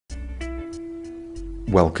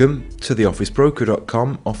Welcome to the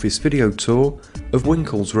officebroker.com office video tour of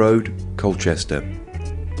Wyncolls Road, Colchester.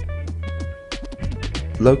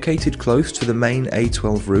 Located close to the main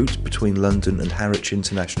A12 route between London and Harwich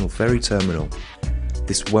International Ferry Terminal,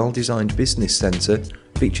 this well-designed business centre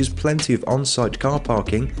features plenty of on-site car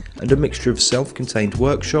parking and a mixture of self-contained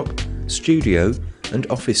workshop, studio and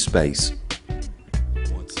office space.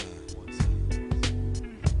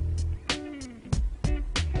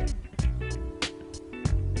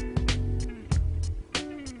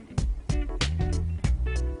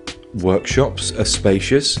 Workshops are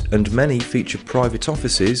spacious and many feature private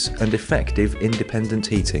offices and effective independent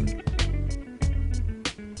heating.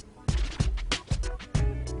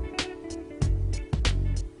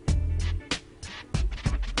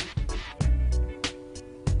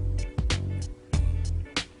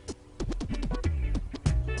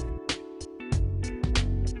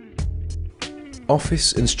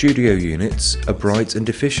 Office and studio units are bright and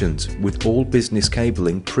efficient, with all business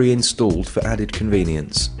cabling pre-installed for added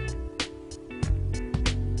convenience.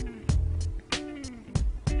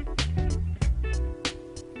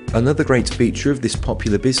 Another great feature of this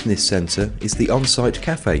popular business centre is the on-site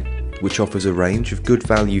café, which offers a range of good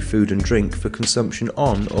value food and drink for consumption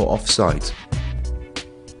on or off-site.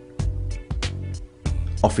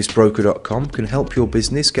 officebroker.com can help your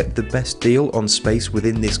business get the best deal on space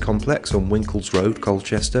within this complex on Wyncolls Road,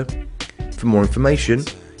 Colchester. For more information,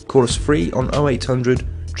 call us free on 0800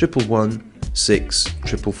 111 6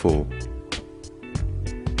 444.